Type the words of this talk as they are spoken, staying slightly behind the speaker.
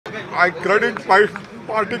I credit my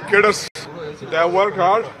party cadres. They have worked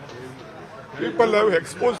hard. People have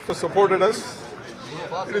exposed and supported us.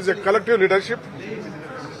 It is a collective leadership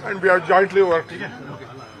and we are jointly working.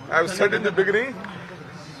 I have said in the beginning,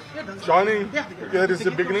 joining together is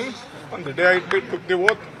the beginning. On the day I took the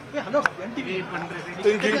oath,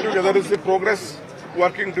 thinking together is the progress,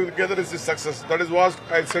 working together is the success. That is what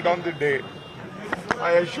I said on the day.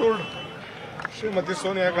 I assured Srimati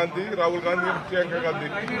Sonia Gandhi, Rahul Gandhi and Priyanka Gandhi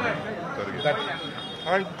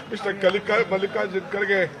and Mr. Mallikarjun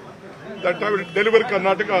Kharge that I will deliver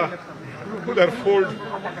Karnataka to their fold.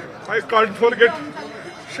 I can't forget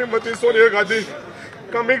Srimati Sonia Gandhi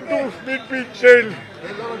coming to meet me in jail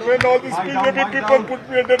when all these BJP people put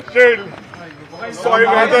me under jail. So I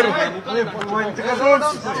rather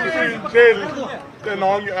choose to be in jail than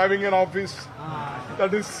having an office.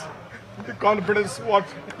 That is the confidence what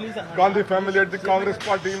Gandhi family and the Congress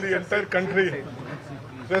party in the entire country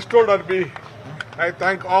restored on me. I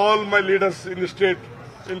thank all my leaders in the state,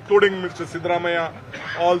 including Mr. Siddaramaiah,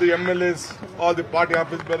 all the MLAs, all the party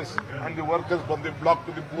office bearers and the workers from the block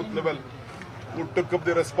to the booth level who took up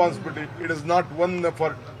the responsibility. It is not one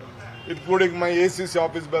effort, including my ACC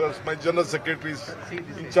office bearers, my general secretaries,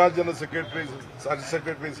 in charge general secretaries,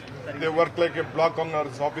 secretaries. They work like a block on our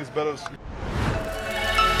office bearers.